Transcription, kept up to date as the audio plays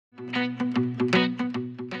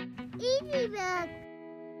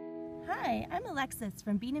Alexis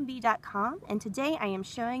from beanandbee.com, and today I am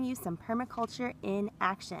showing you some permaculture in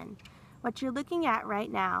action. What you're looking at right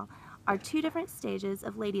now are two different stages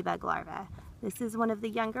of ladybug larvae. This is one of the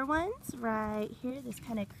younger ones right here, this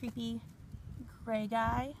kind of creepy gray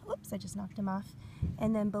guy. Oops, I just knocked him off.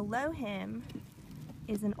 And then below him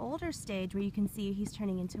is an older stage where you can see he's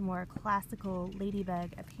turning into more classical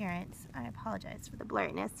ladybug appearance. I apologize for the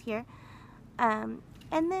blurriness here.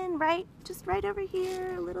 And then just right over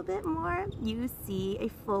here a little bit more, you see a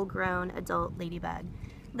full-grown adult ladybug.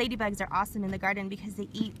 Ladybugs are awesome in the garden because they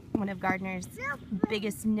eat one of gardeners'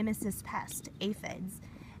 biggest nemesis pest, aphids.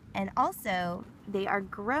 And also, they are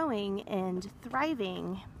growing and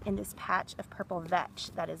thriving in this patch of purple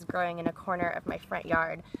vetch that is growing in a corner of my front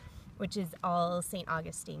yard, which is all St.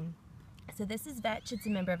 Augustine. So this is vetch. It's a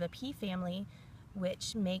member of the pea family,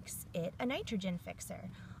 which makes it a nitrogen fixer.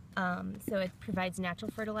 So it provides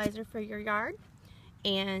natural fertilizer for your yard.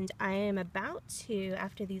 And I am about to,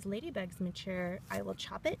 after these ladybugs mature, I will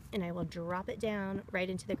chop it and I will drop it down right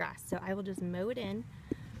into the grass. So I will just mow it in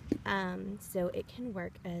so it can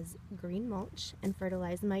work as green mulch and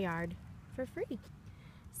fertilize my yard for free.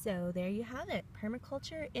 So there you have it,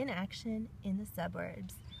 permaculture in action in the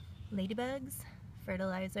suburbs. Ladybugs,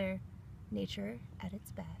 fertilizer, nature at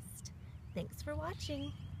its best. Thanks for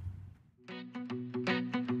watching.